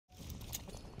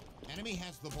enemy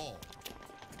has the ball.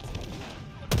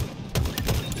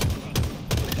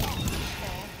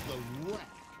 Off the rack.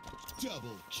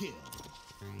 Double kill.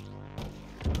 All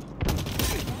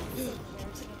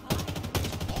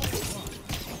right.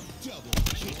 Double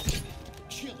kill.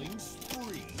 Killing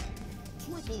spree.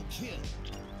 Triple kill.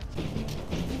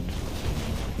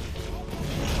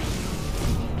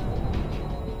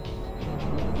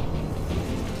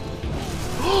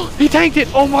 He tanked it!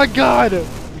 Oh my god!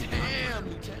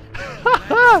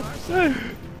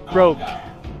 Bro,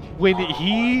 when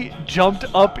he jumped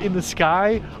up in the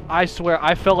sky, I swear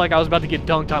I felt like I was about to get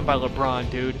dunked on by LeBron,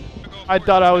 dude. I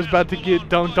thought I was about to get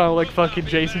dunked on like fucking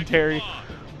Jason Terry.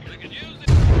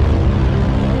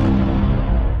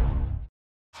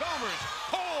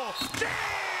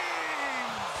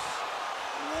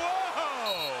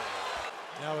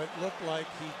 Now it looked like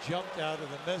he jumped out of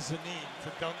the mezzanine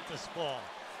to dunk this ball.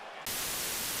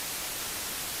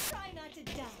 Try not to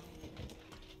die.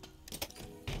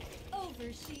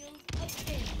 Overshield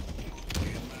obtained.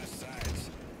 In my sights.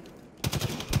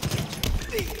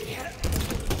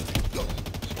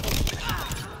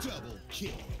 Double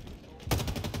kill.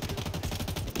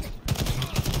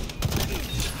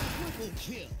 Triple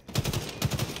kill.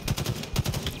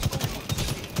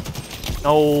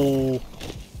 No.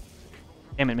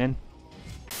 Damn it, man.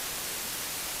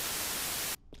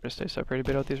 Just stay separated a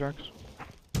bit out these rocks.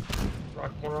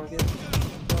 Rock more on it.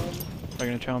 They're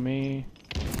gonna chow me.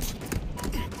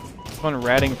 One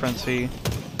ratting front C.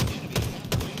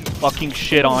 Fucking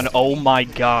shit on. Oh my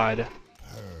god.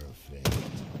 Perfect.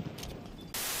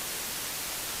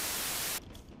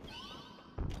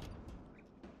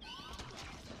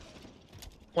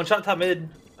 One shot top mid.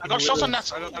 I got shot on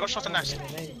next. I got shot on next.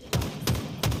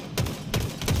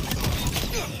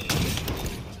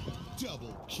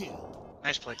 Double kill.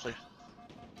 Nice play, Clee.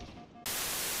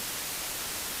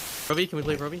 Roby, can we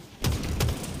play Roby?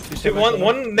 Dude,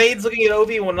 one nade's looking at OB,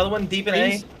 another one deep in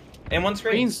A, and one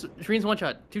screen. Screens one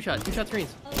shot. Two shot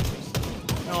screens.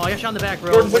 No, I got shot in the back,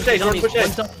 bro. Jordan, push A, Jordan, push A.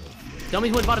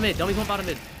 Dummies went bottom mid. Dummies went bottom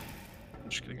mid. I'm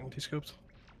just getting anti-scoped.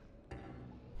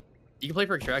 You can play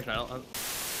for extraction. I don't.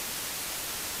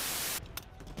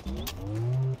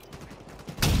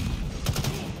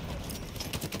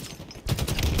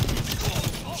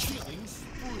 Killing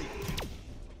spree.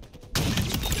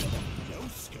 No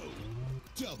scope.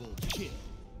 Double kill.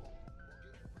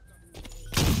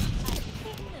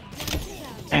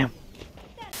 Damn.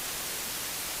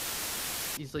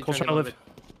 He's like Cold trying shot to live.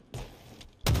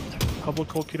 Public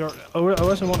cold key dart. Oh,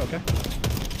 OS and one, okay.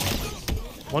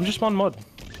 One just spawned mud.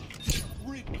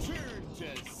 Return to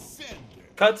sender.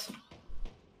 Cuts.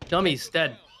 Dummies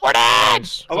dead.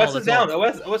 Nice. OS is down.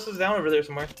 OS is down over there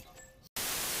somewhere.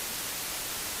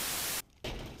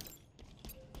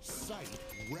 Sight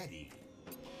ready.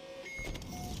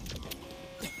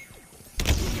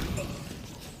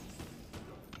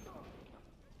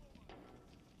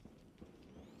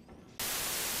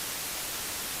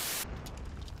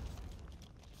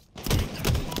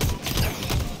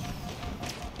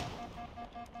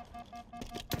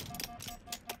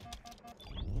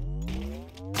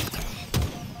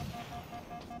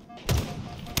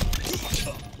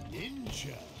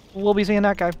 Ninja. We'll be seeing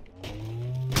that guy.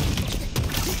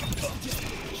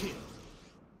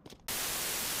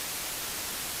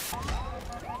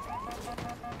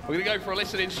 We're gonna go for a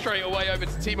listening straight away over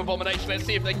to Team Abomination. Let's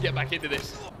see if they can get back into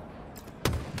this.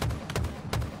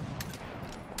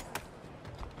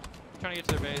 Trying to get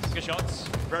to their base. Good shots.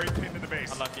 Very pinned in the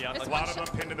base. Unlucky, A lot of them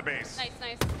pinned in the base. Nice,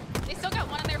 nice. They still got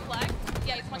one on their flag.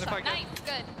 Yeah, he's one shot. Nice,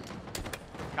 good.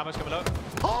 Camo's coming up.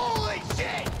 Holy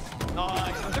shit!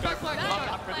 Nice. Back flag,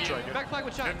 Back flag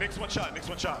with shot. And Nick's one shot. Nick's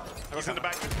one shot. He's in the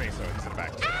back of his base, though. He's in the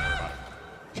back.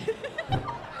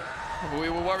 We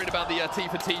were worried about the T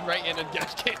for team rating, and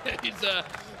he's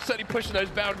certainly pushing those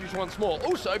boundaries once more.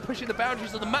 Also pushing the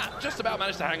boundaries of the map. Just about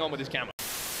managed to hang on with his camera.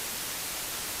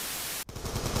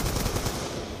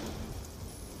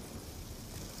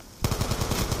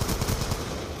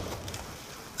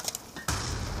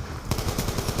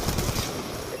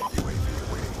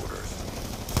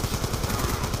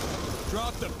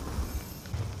 Drop them.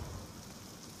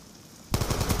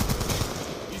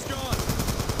 He's gone.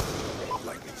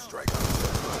 Lightning strike.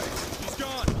 He's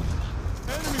gone.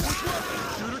 Enemy, which weapon?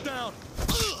 Shoot her down.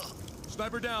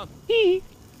 Sniper down.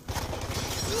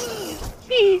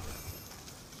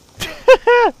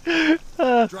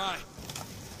 Dry.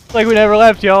 Like we never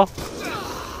left, y'all.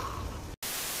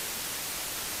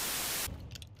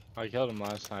 I killed him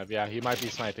last time. Yeah, he might be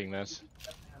sniping this.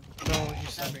 No,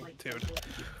 he's sniping, dude.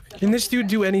 Can this dude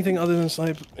do anything other than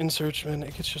snipe in search, man?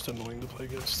 It gets just annoying to play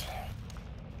against.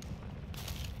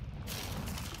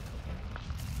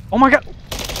 Oh my god.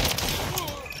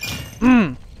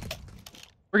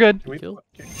 We're good. Can we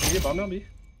get bomb down B?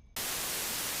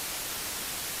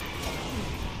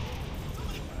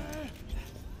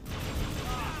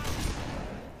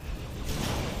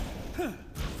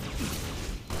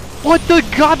 What the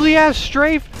godly ass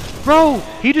strafe? Bro,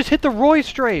 he just hit the Roy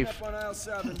strafe.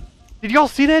 Did y'all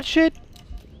see that shit?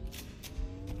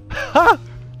 Ha!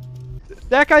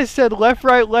 That guy said left,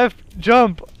 right, left,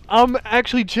 jump. I'm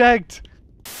actually checked.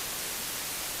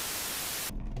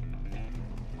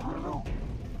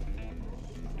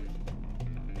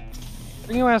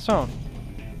 Bring your ass on.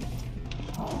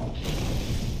 Oh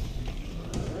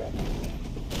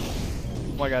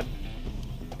my god.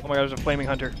 Oh my god, there's a flaming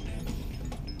hunter.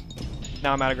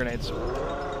 Now I'm out of grenades.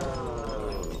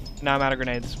 Now I'm out of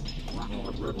grenades.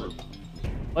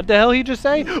 What the hell he just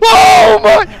say? Oh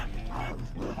my!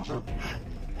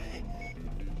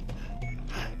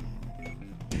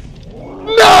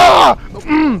 Nah!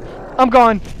 I'm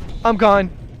gone. I'm gone.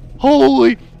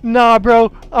 Holy nah,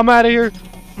 bro. I'm out of here.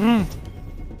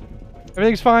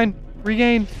 Everything's fine.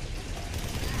 Regain.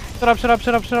 Shut up, shut up,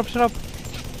 shut up, shut up, shut up.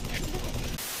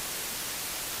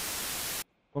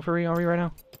 What are we right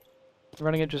now? We're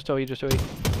running it, just OE, just OE.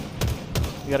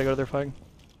 You gotta go to their flag.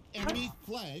 Enemy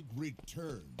flag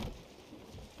returned.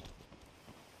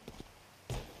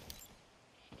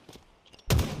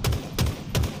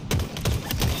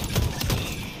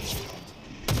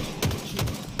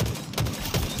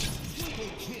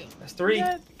 That's 3.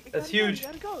 That's huge. You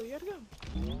gotta go, you gotta go.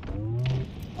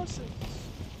 Our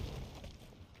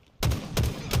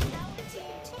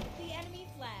team took the enemy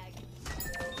flag.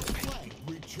 Flag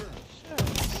returned.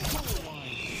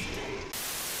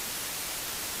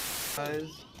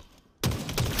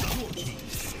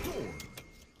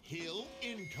 Hill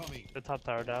incoming. The top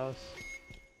tower, Dallas.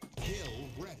 Hill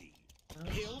ready.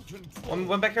 Hill control.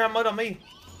 One back here on mud on me.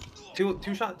 Two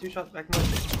shots back mud.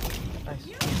 Nice.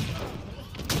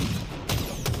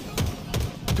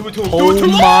 Oh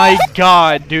my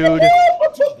god, dude.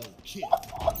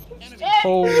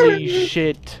 Holy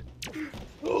shit.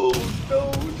 Oh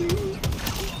no, dude.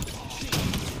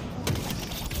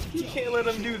 You can't let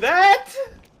him do that.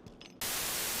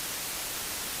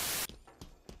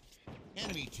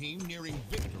 Enemy team nearing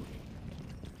victory.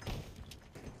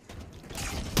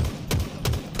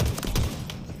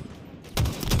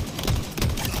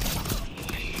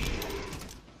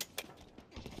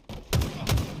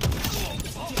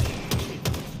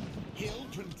 Hill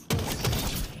control.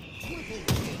 Triple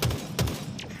kill.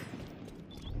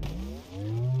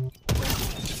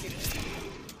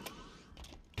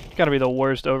 Gotta be the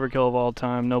worst overkill of all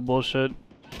time, no bullshit.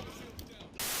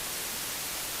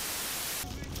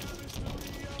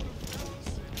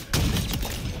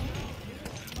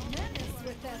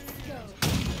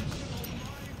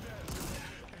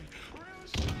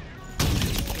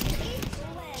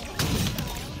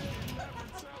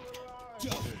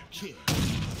 Double kill.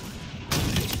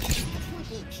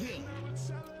 Triple kill.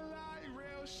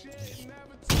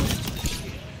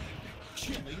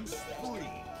 Killing spree.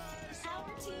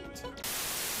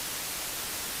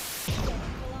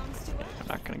 I'm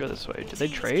not gonna go this way. Did they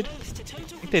trade? I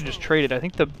think they just traded. I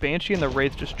think the Banshee and the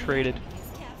Wraith just traded.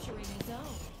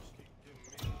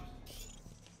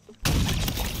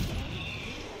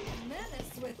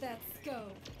 Menace with that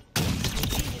scope.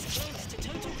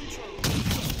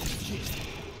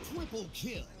 Triple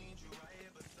kill.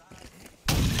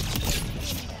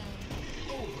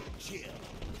 Overkill.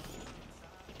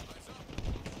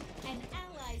 An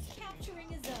ally's capturing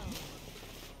a zone.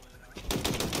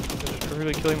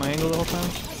 Really killing my angle the whole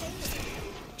time.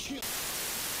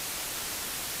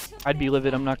 I'd be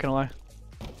livid, I'm not gonna lie.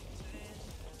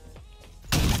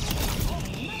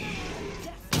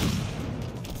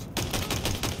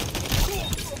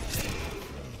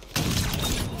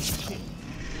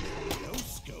 No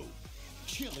scope.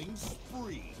 Killing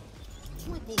spree.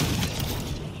 Triple kill.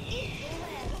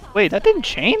 Wait, that didn't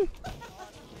chain?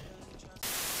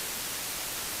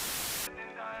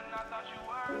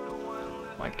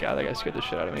 Oh my god, that guy scared the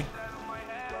shit out of me.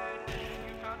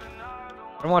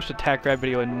 I haven't watched a Tack Grab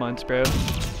video in months, bro.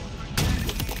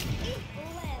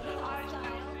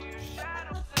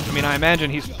 I mean, I imagine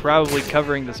he's probably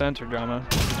covering the censor drama.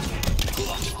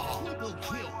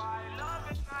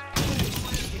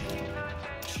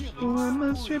 Oh, I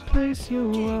must replace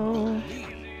you all.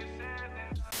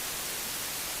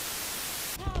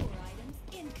 Power items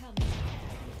incoming.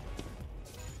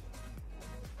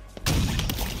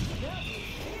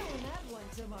 Feeling that one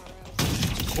tomorrow.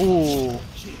 Ooh.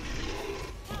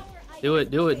 Do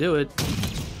it, do it, do it.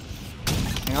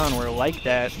 Hang on, we're like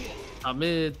that. I'm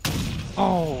mid.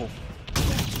 Oh.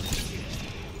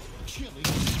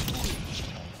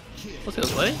 Let's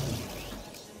go, Clay.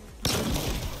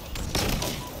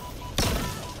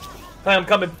 Hi, I'm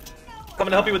coming.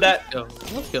 Coming to help you with that.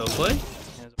 Let's go, Clay.